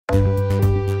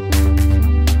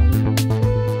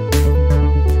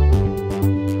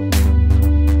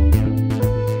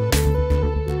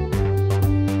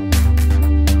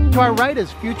our right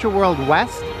is Future World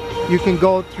West. You can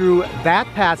go through that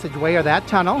passageway or that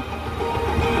tunnel.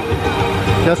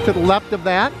 Just to the left of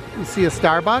that, you see a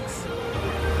Starbucks.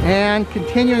 And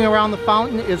continuing around the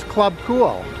fountain is Club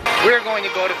Cool. We're going to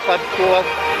go to Club Cool.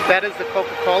 That is the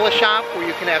Coca-Cola shop where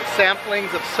you can have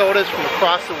samplings of sodas from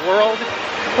across the world.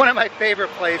 One of my favorite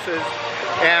places.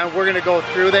 And we're going to go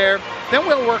through there. Then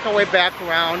we'll work our way back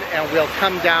around and we'll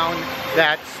come down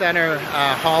that center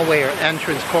hallway or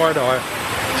entrance corridor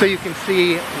so you can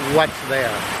see what's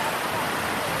there.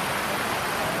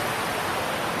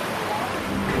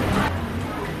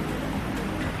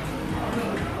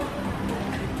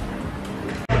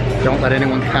 Don't let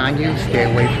anyone con you.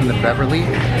 Stay away from the Beverly.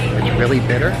 It's really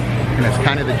bitter, and it's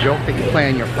kind of the joke that you play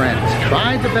on your friends.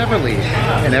 Try the Beverly,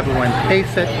 and everyone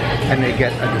tastes it, and they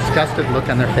get a disgusted look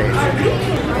on their face.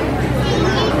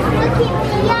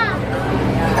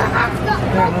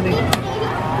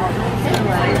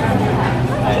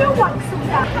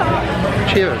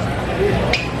 Cheers.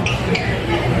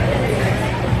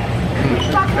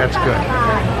 That's good.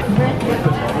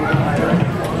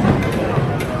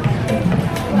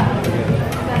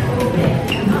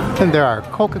 And there are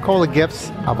Coca-Cola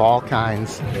gifts of all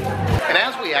kinds. And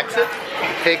as we exit,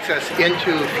 it takes us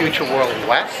into Future World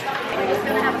West.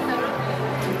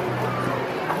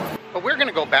 But we're going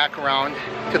to go back around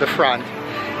to the front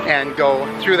and go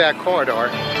through that corridor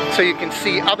so you can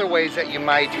see other ways that you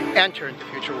might enter into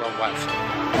Future World West.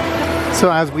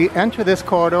 So as we enter this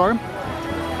corridor,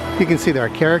 you can see there are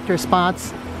character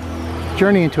spots,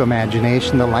 Journey into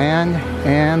Imagination, the land,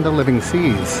 and the living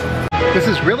seas. This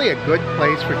is really a good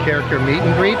place for character meet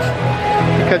and greets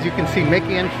because you can see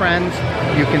Mickey and friends,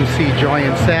 you can see Joy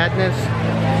and Sadness,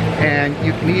 and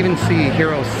you can even see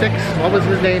Hero 6, what was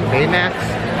his name, Baymax.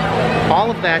 All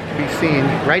of that can be seen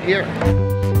right here.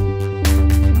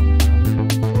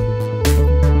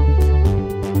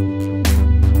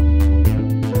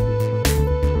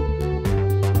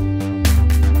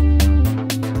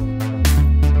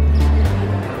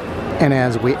 And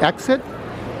as we exit,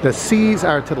 the seas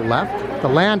are to the left, the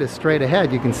land is straight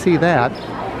ahead, you can see that,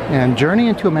 and Journey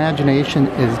into Imagination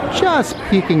is just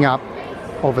peeking up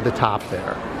over the top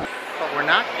there. But we're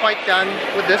not quite done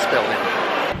with this building,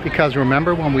 because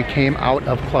remember when we came out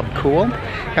of Club Cool,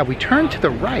 had we turned to the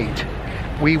right,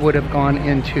 we would have gone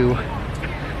into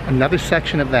another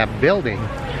section of that building.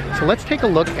 So let's take a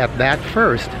look at that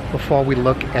first before we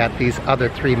look at these other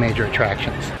three major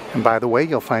attractions. And by the way,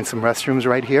 you'll find some restrooms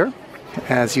right here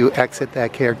as you exit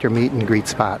that character meet and greet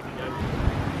spot.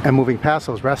 And moving past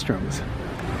those restrooms,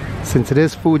 since it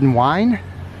is food and wine,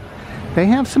 they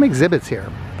have some exhibits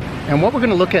here. And what we're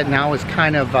going to look at now is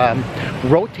kind of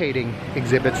rotating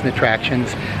exhibits and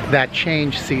attractions that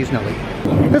change seasonally.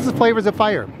 This is Flavors of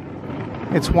Fire.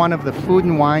 It's one of the Food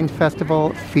and Wine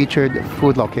Festival featured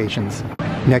food locations.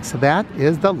 Next to that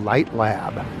is the Light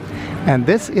Lab. And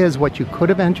this is what you could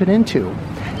have entered into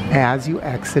as you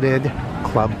exited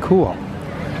Club Cool.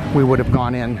 We would have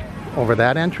gone in over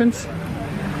that entrance,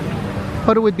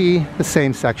 but it would be the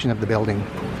same section of the building.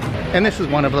 And this is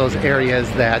one of those areas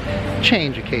that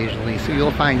change occasionally, so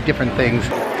you'll find different things.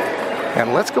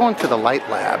 And let's go into the Light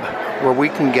Lab, where we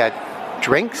can get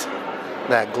drinks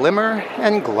that glimmer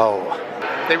and glow.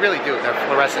 They really do, they're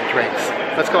fluorescent drinks.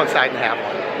 Let's go inside and have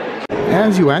one.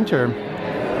 As you enter,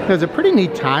 there's a pretty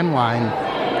neat timeline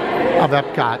of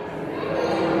Epcot.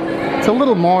 It's a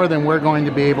little more than we're going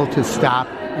to be able to stop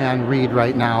and read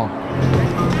right now.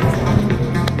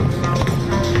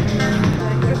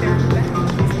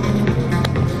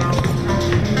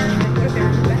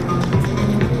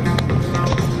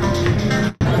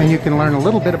 And you can learn a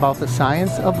little bit about the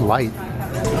science of light.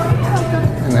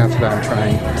 And that's what I'm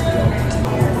trying.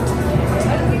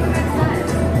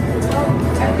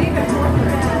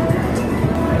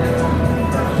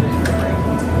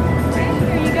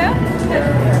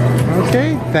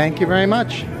 Okay, thank you very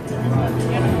much.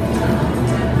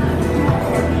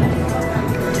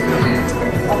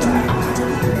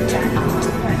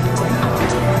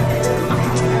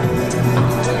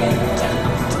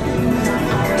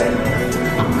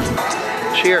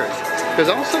 Cheers. There's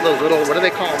also those little, what do they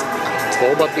call them?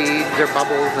 Boba beads or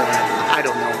bubbles, and I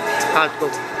don't know. I'll have to go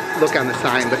look on the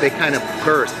sign, but they kind of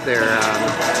burst. They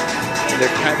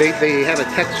have a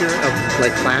texture of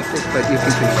like plastic, but you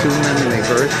can consume them and they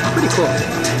burst. Pretty cool.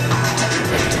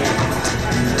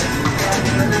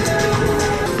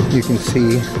 You can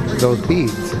see those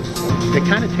beads. They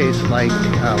kind of taste like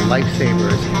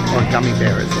Lifesavers or gummy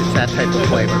bears. It's that type of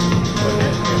flavor.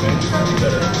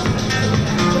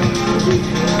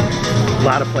 A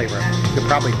lot of flavor. You could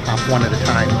probably pop one at a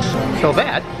time. So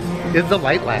that is the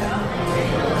Light Lab.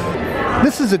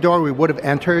 This is a door we would have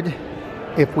entered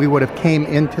if we would have came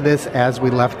into this as we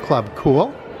left Club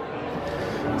Cool.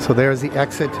 So there's the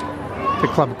exit to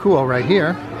Club Cool right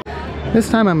here. This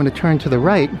time I'm going to turn to the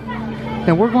right,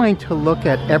 and we're going to look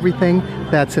at everything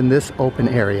that's in this open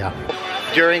area.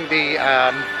 During the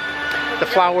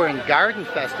Flower and Garden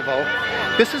Festival,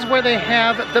 this is where they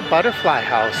have the butterfly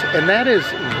house, and that is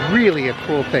really a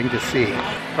cool thing to see.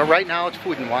 But right now it's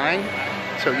food and wine,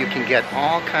 so you can get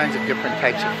all kinds of different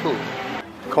types of food.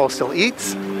 Coastal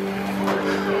Eats.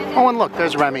 Oh, and look,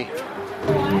 there's Remy.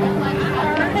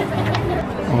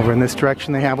 Over in this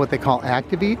direction they have what they call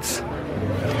Active Eats.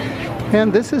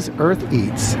 And this is Earth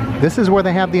Eats. This is where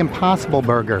they have the Impossible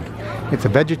Burger. It's a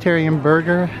vegetarian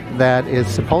burger that is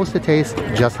supposed to taste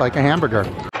just like a hamburger.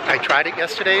 I tried it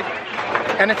yesterday,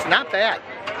 and it's not bad.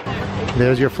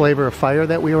 There's your Flavor of Fire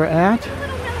that we were at.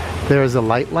 There's a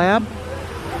Light Lab.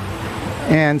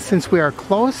 And since we are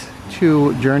close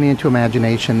to Journey into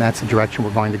Imagination, that's the direction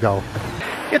we're going to go.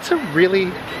 It's a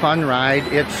really fun ride.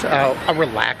 It's a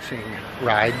relaxing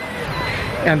ride.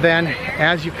 And then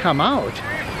as you come out,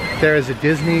 there is a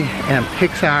Disney and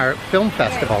Pixar Film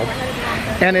Festival.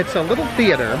 And it's a little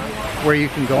theater where you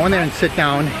can go in there and sit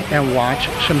down and watch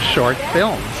some short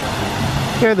films.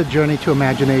 Here are the Journey to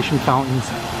Imagination fountains.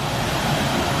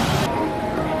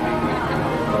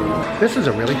 This is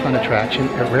a really fun attraction.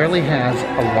 It rarely has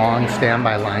a long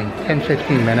standby line,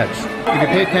 10-15 minutes. If you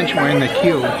pay attention, we're in the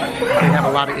queue. They have a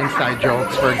lot of inside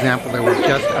jokes. For example, there was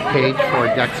just a page for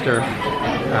Dexter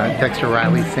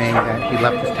Riley saying that he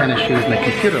left his tennis shoes in the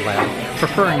computer lab,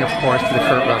 referring, of course, to the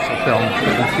Kurt Russell film,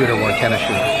 The Computer Wore Tennis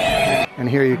Shoes. And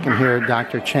here you can hear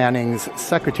Dr. Channing's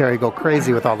secretary go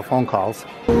crazy with all the phone calls.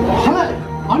 Hello!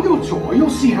 On your tour, you'll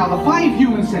see how the 5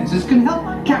 human senses can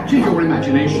help capture your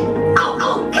imagination.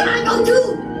 Oh, can I go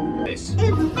too? It's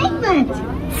Figment!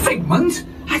 Figment?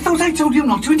 I thought I told you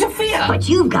not to interfere. But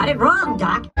you've got it wrong,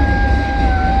 Doc.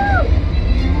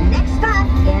 Next stop,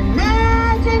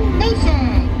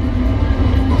 imagination.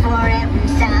 For every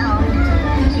sound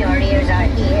your ears are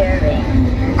hearing,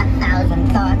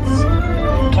 1,000 thoughts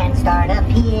can start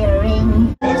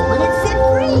appearing. This one is set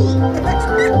free.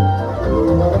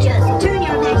 Just turn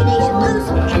your imagination loose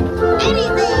and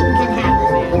anything can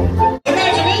happen.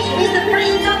 Imagination is the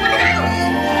brains of the house.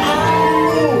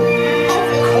 Oh, of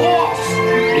course.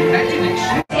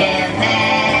 Imagination.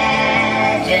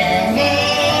 Imagination.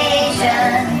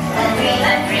 A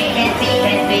dream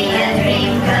can be a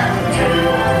dream come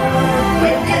true.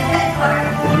 With just that part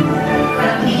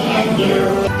from me and you.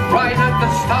 Right at the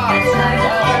start of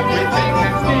everything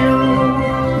that's new.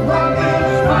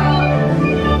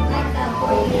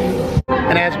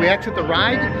 And as we exit the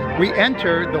ride, we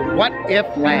enter the What If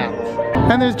Lands.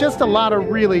 And there's just a lot of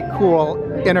really cool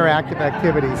interactive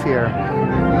activities here.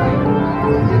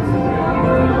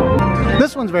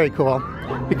 This one's very cool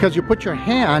because you put your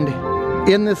hand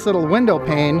in this little window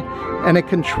pane and it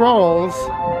controls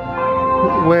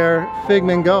where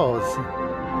Figment goes.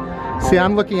 See,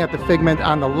 I'm looking at the Figment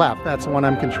on the left. That's the one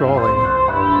I'm controlling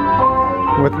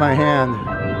with my hand.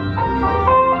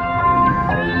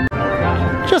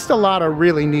 Just a lot of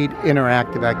really neat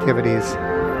interactive activities.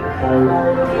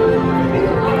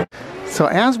 So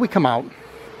as we come out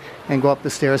and go up the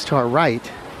stairs to our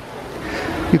right,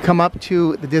 you come up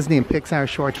to the Disney and Pixar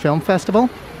Short Film Festival.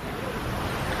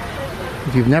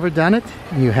 If you've never done it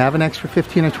and you have an extra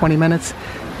 15 or 20 minutes,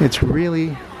 it's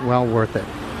really well worth it.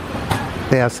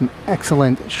 They have some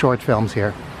excellent short films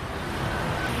here.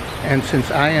 And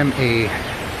since I am a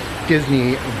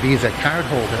Disney Visa card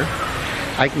holder,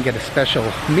 I can get a special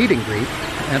meet and greet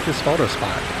at this photo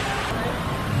spot.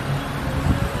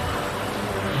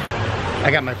 I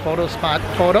got my photo spot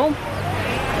photo,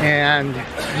 and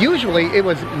usually it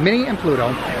was Minnie and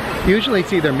Pluto. Usually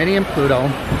it's either Minnie and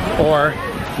Pluto or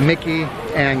Mickey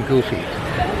and Goofy.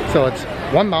 So it's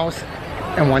one mouse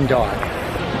and one dog.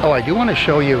 Oh, I do want to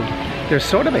show you, there's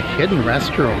sort of a hidden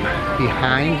restroom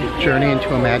behind Journey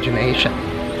into Imagination.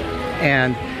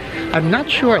 And I'm not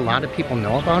sure a lot of people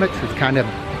know about it, so it's kind of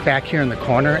back here in the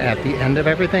corner at the end of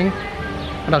everything.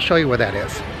 And I'll show you where that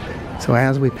is. So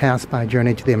as we pass by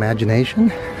Journey to the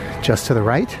Imagination, just to the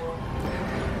right,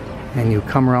 and you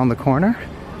come around the corner,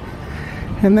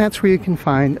 and that's where you can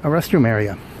find a restroom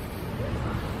area.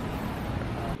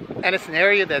 And it's an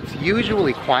area that's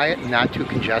usually quiet and not too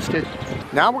congested.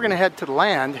 Now we're going to head to the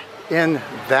land in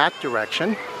that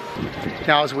direction.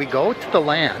 Now as we go to the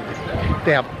land,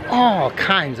 they have all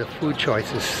kinds of food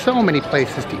choices, so many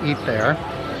places to eat there.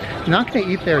 I'm not going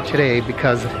to eat there today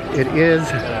because it is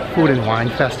Food and Wine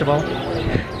Festival,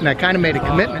 and I kind of made a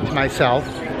commitment to myself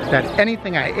that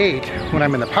anything I ate when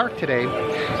I'm in the park today,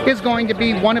 is going to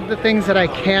be one of the things that I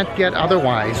can't get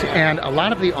otherwise. And a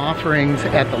lot of the offerings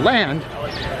at the land,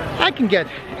 I can get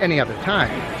any other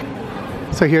time.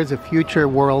 So here's a Future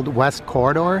World West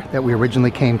corridor that we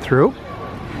originally came through.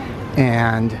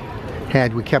 And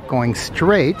had we kept going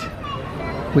straight,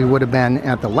 we would have been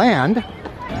at the land.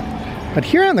 But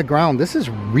here on the ground, this is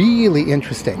really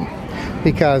interesting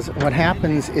because what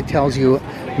happens, it tells you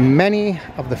many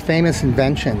of the famous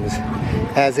inventions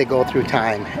as they go through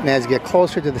time. And as you get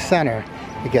closer to the center,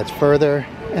 it gets further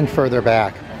and further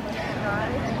back.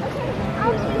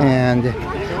 And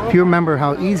if you remember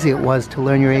how easy it was to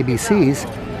learn your ABCs,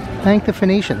 thank the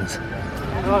Phoenicians.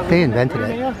 They invented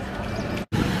it.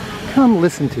 Come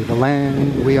listen to the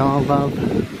land we all love.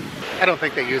 I don't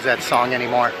think they use that song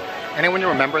anymore. Anyone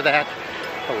remember that?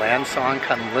 The land song,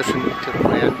 come listen to the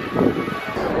land.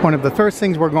 One of the first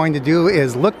things we're going to do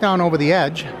is look down over the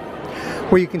edge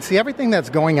where you can see everything that's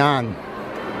going on.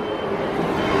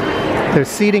 There's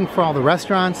seating for all the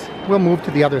restaurants. We'll move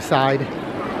to the other side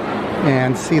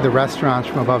and see the restaurants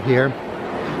from above here.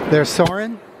 There's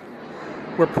Soarin'.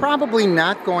 We're probably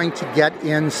not going to get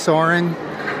in Soarin'.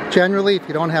 Generally, if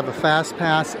you don't have a fast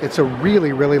pass, it's a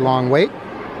really, really long wait.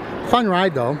 Fun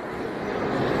ride though.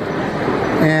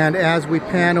 And as we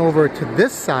pan over to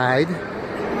this side,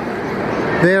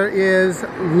 there is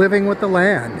Living with the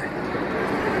Land.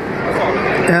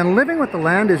 And Living with the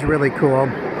Land is really cool.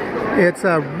 It's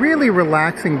a really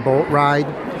relaxing boat ride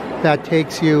that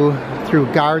takes you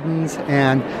through gardens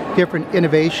and different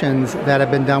innovations that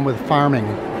have been done with farming.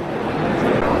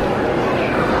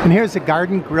 And here's the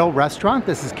Garden Grill restaurant.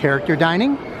 This is character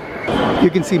dining. You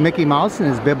can see Mickey Mouse in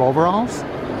his bib overalls.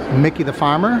 Mickey the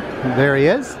farmer, there he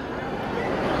is.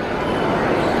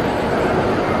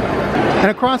 And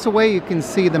across the way you can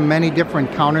see the many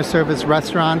different counter service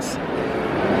restaurants.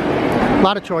 A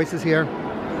lot of choices here.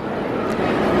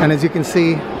 And as you can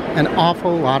see, an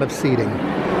awful lot of seating.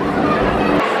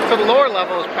 So the lower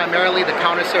level is primarily the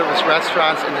counter service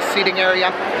restaurants in the seating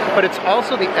area, but it's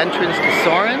also the entrance to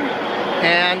Soarin'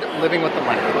 and Living with the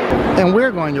Land. And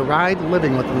we're going to ride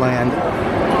Living with the Land.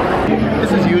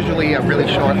 This is usually a really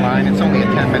short line. It's only a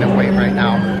 10-minute wait right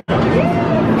now.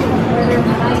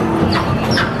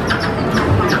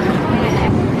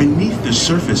 Beneath the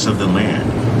surface of the land,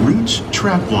 roots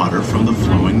trap water from the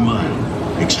flowing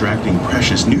mud, extracting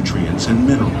precious nutrients and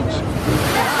minerals.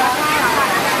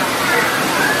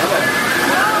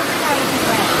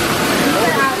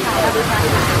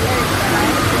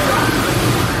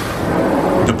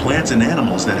 The plants and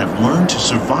animals that have learned to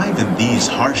survive in these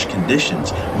harsh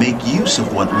conditions make use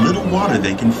of what little water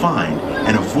they can find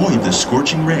and avoid the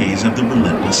scorching rays of the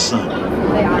relentless sun.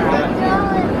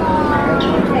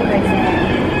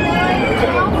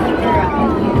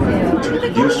 To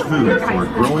produce food for a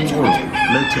growing world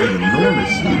led to the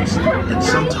enormous use and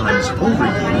sometimes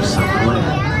overuse of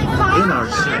land. In our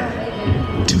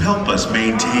city, to help us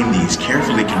maintain these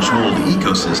carefully controlled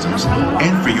ecosystems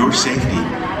and for your safety,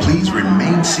 please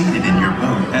remain seated in your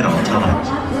boat at all times.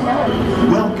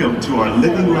 Welcome to our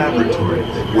living laboratory,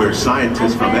 where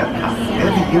scientists from Epcot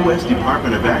and the U.S.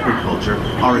 Department of Agriculture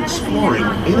are exploring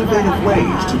innovative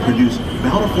ways to produce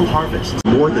bountiful harvests.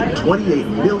 More than 28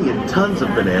 million tons of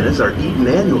bananas are eaten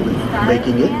annually,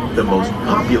 making it the most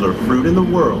popular fruit in the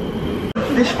world.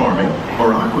 Fish farming,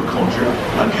 or aquaculture,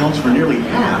 accounts for nearly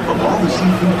half of all the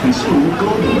seafood consumed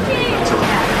globally. So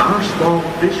our small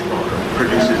fish farm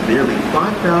produces nearly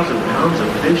 5,000 pounds of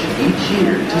fish each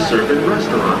year to serve in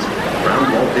restaurants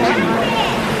around Walt Disney World.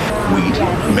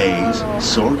 Wheat, maize,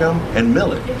 sorghum, and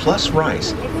millet, plus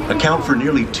rice, account for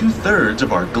nearly 2/3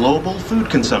 of our global food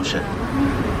consumption.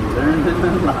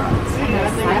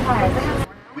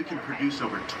 We can produce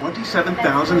over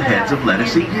 27,000 heads of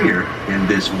lettuce a year in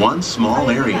this one small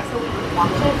area.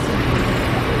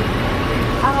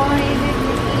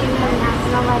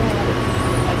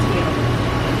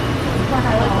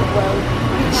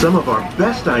 Some of our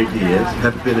best ideas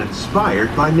have been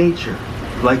inspired by nature,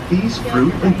 like these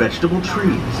fruit and vegetable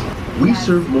trees. We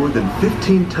serve more than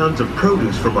 15 tons of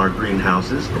produce from our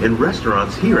greenhouses in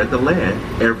restaurants here at the land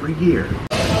every year.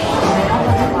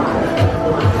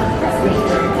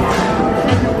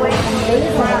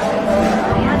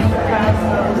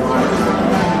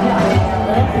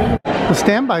 The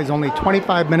standby is only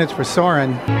 25 minutes for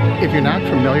Soarin'. If you're not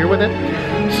familiar with it,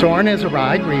 Soarin' is a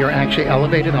ride where you're actually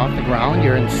elevated off the ground,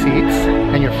 you're in seats,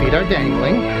 and your feet are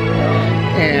dangling,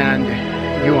 and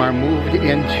you are moved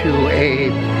into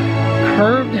a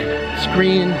curved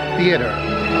screen theater.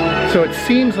 So it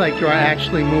seems like you're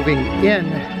actually moving in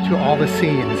to all the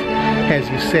scenes as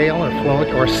you sail or float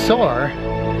or soar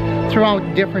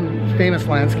throughout different famous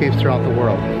landscapes throughout the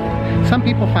world. Some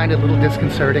people find it a little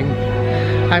disconcerting.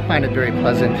 I find it very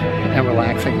pleasant and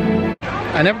relaxing.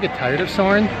 I never get tired of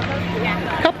soaring.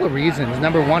 A couple of reasons.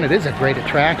 Number one, it is a great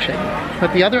attraction.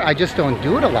 But the other, I just don't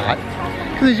do it a lot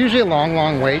because there's usually a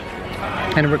long wait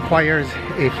and it requires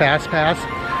a fast pass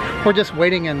or just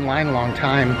waiting in line a long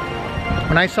time.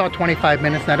 When I saw 25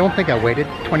 minutes, and I don't think I waited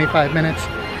 25 minutes,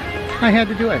 I had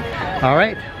to do it. All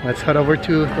right, let's head over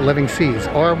to the Living Seas,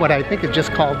 or what I think is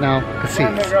just called now the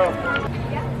Seas.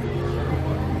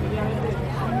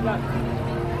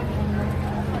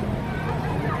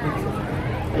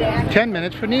 10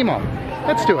 minutes for Nemo.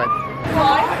 Let's do it.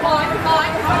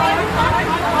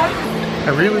 I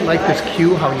really like this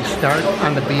cue, how you start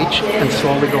on the beach and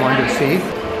slowly go under sea.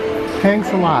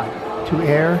 Thanks a lot. To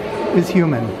err is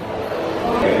human.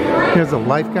 Here's a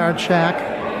lifeguard shack.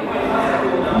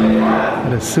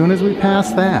 But as soon as we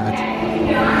pass that,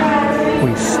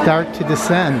 we start to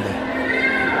descend.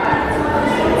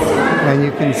 And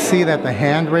you can see that the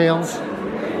handrails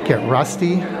get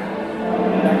rusty.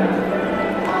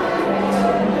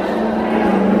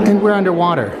 And we're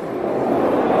underwater.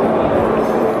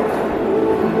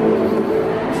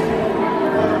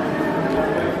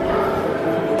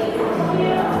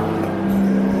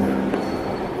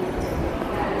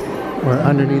 We're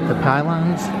underneath the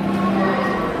pylons.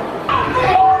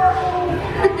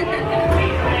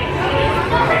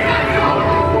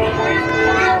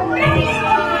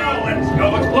 Let's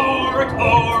go explore,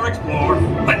 explore, explore.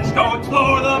 Let's go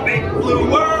explore the big blue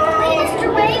world. Wait, Mr.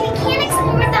 Ray, we can't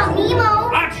explore without Nemo.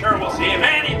 I'm sure we'll see him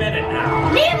any minute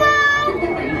now. Nemo!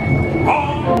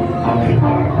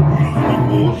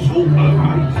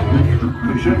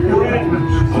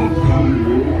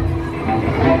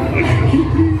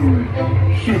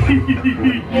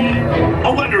 I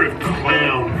wonder if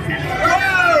clownfish.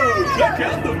 Whoa! Check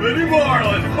out the mini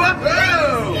marlin. Whoa!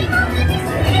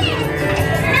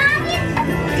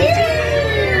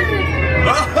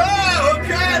 Oh,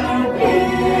 okay.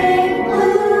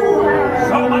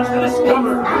 So much to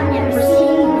discover. I've never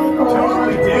seen before.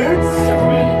 Totally, dudes.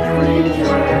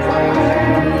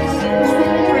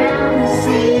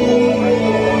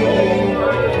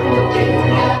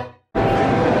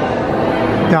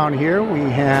 Down here we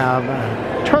have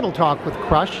Turtle Talk with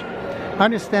Crush. I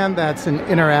understand that's an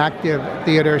interactive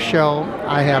theater show.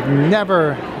 I have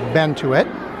never been to it,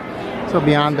 so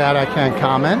beyond that I can't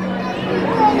comment.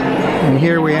 And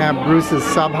here we have Bruce's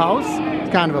Sub House.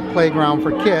 It's kind of a playground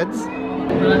for kids.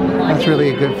 That's really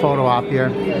a good photo op here.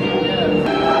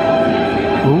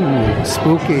 Ooh,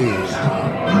 spooky.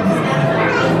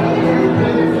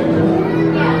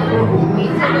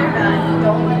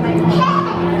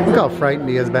 Look how frightened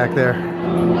he is back there.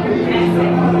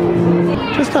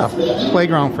 Just a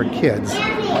playground for kids.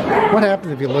 What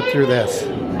happens if you look through this?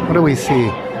 What do we see?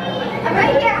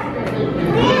 Right here.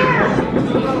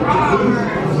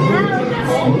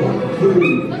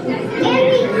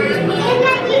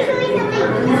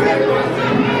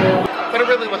 But it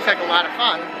really looks like a lot of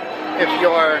fun if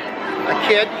you're a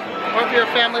kid or if you're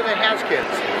a family that has kids.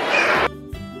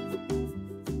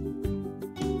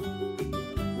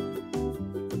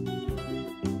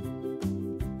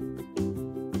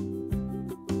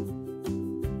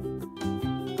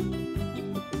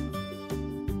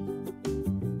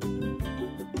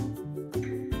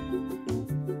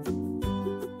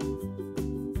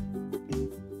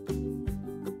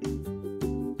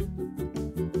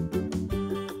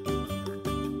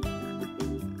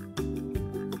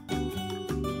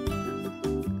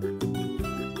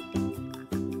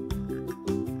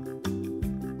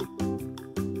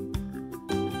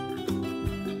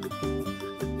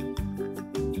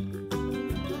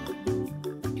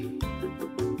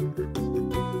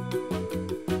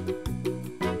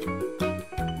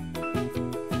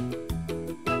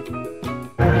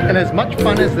 And as much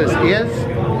fun as this is,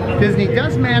 Disney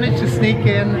does manage to sneak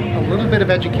in a little bit of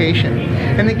education.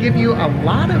 And they give you a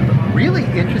lot of really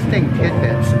interesting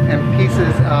tidbits and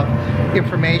pieces of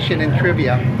information and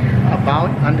trivia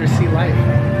about undersea life.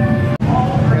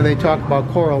 Here they talk about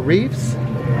coral reefs,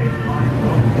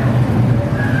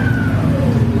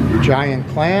 giant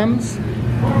clams,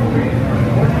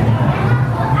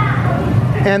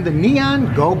 and the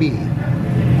neon goby.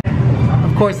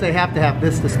 Of course they have to have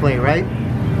this display, right?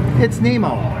 It's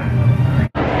Nemo.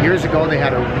 Years ago they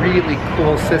had a really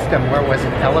cool system where it was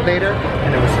an elevator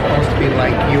and it was supposed to be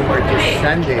like you were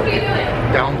descending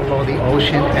down below the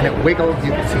ocean and it wiggled,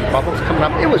 you could see bubbles coming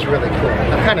up. It was really cool.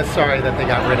 I'm kind of sorry that they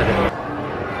got rid of it.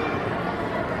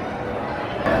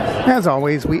 As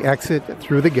always, we exit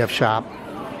through the gift shop.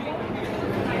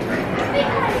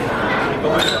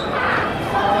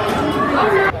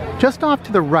 Just off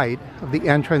to the right of the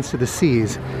entrance to the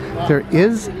seas, there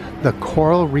is the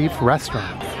Coral Reef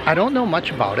Restaurant. I don't know much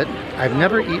about it. I've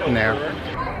never eaten there.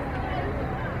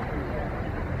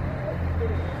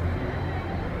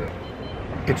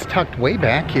 It's tucked way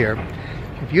back here.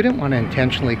 If you didn't want to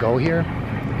intentionally go here,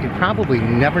 you'd probably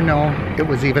never know it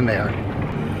was even there.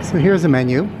 So here's the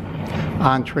menu.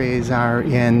 Entrees are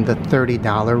in the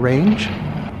 $30 range.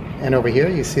 And over here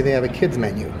you see they have a kids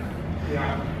menu.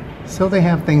 So they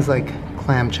have things like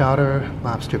clam chowder,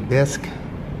 lobster bisque.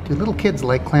 Do little kids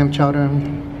like clam chowder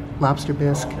and lobster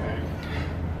bisque?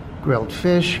 Grilled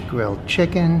fish, grilled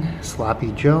chicken,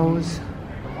 sloppy joes.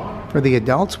 For the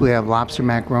adults, we have lobster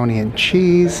macaroni and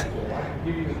cheese,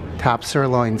 top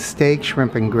sirloin steak,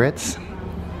 shrimp and grits.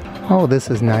 Oh, this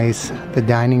is nice. The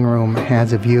dining room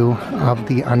has a view of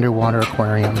the underwater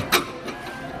aquarium.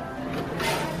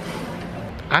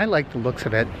 I like the looks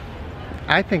of it.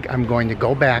 I think I'm going to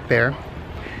go back there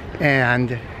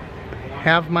and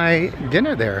have my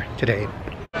dinner there today.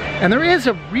 And there is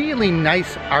a really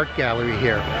nice art gallery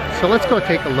here. So let's go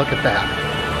take a look at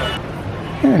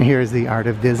that. And here's the Art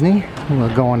of Disney.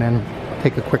 We'll go in and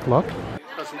take a quick look.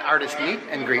 There's an artist meet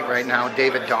and greet right now.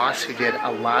 David Doss, who did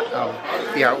a lot of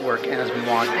the artwork as we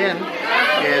walked in,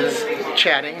 is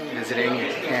chatting and visiting,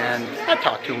 and I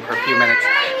talked to him for a few minutes.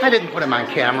 I didn't put him on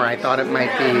camera. I thought it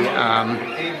might be,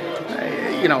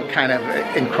 you know, kind of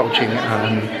encroaching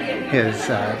on his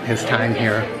time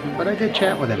here. But I did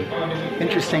chat with him.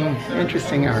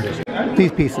 Interesting artist.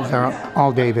 These pieces are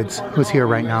all David's, who's here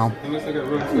right now.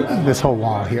 This whole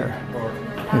wall here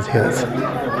is his.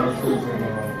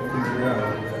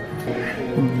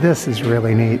 This is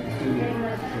really neat.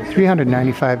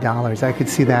 $395. I could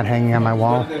see that hanging on my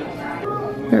wall.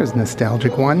 There's a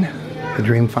nostalgic one, the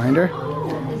Dream Finder.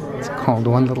 It's called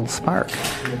One Little Spark.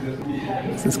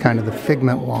 This is kind of the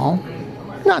Figment wall.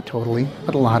 Not totally,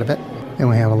 but a lot of it. Then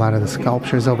we have a lot of the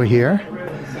sculptures over here.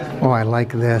 Oh, I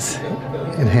like this.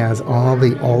 It has all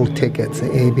the old tickets,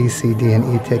 the A, B, C, D,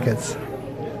 and E tickets.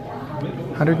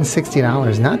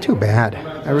 $160, not too bad.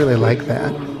 I really like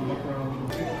that.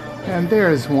 And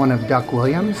there's one of Duck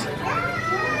Williams.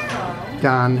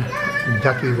 Don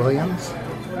Ducky Williams.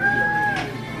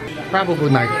 Probably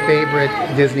my favorite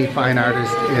Disney fine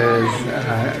artist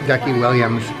is Ducky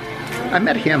Williams. I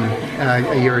met him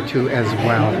a year or two as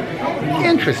well.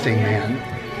 Interesting man.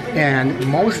 And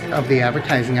most of the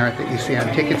advertising art that you see on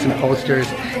tickets and posters,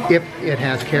 if it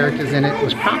has characters in it,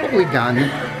 was probably done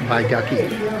by Ducky.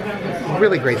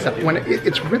 Really great stuff. When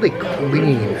it's really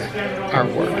clean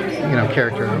artwork, you know,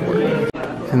 character artwork.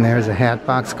 And there's a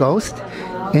Hatbox Ghost.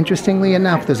 Interestingly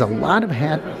enough, there's a lot of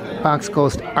Hatbox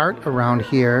Ghost art around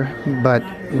here, but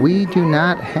we do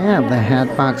not have the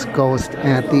Hatbox Ghost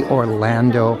at the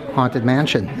Orlando Haunted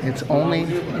Mansion. It's only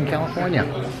in California.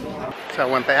 So I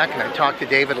went back and I talked to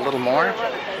David a little more.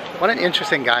 What an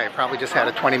interesting guy. I probably just had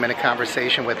a 20-minute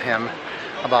conversation with him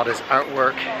about his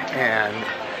artwork and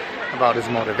about his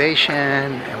motivation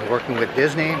and working with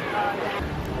Disney.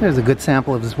 There's a good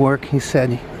sample of his work. He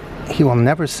said he will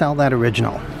never sell that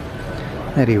original,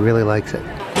 that he really likes it.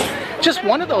 Just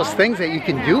one of those things that you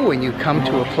can do when you come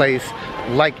to a place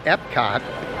like Epcot.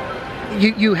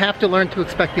 You have to learn to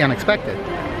expect the unexpected.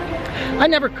 I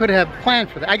never could have planned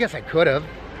for that. I guess I could have.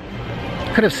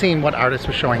 Could have seen what artists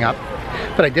were showing up,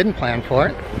 but I didn't plan for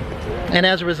it. And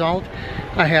as a result,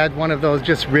 I had one of those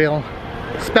just real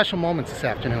special moments this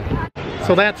afternoon.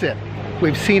 So that's it.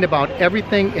 We've seen about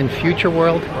everything in Future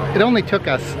World. It only took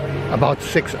us about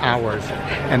 6 hours,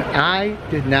 and I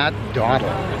did not dawdle.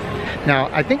 Now,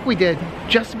 I think we did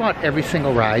just about every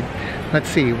single ride. Let's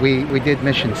see, we did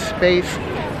Mission Space,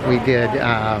 we did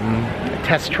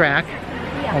Test Track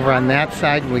over on that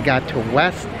side. We got to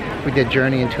West. We did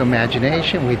Journey into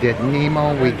Imagination, we did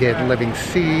Nemo, we did Living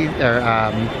Sea, or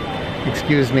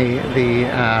excuse me,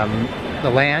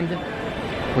 the Land.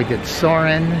 We did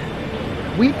Soarin'.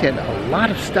 We did a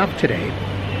lot of stuff today.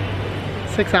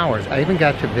 6 hours. I even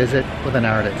got to visit with an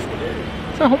artist.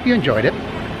 So I hope you enjoyed it.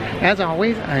 As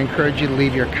always, I encourage you to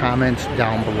leave your comments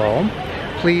down below.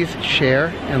 Please share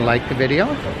and like the video.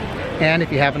 And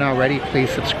if you haven't already,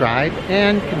 please subscribe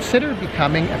and consider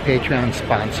becoming a Patreon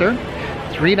sponsor.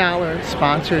 $3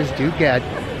 sponsors do get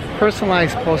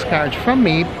personalized postcards from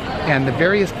me and the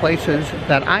various places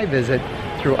that I visit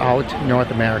throughout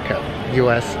North America,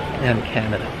 US and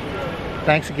Canada.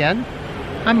 Thanks again.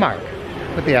 I'm Mark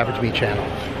with the Average Me channel.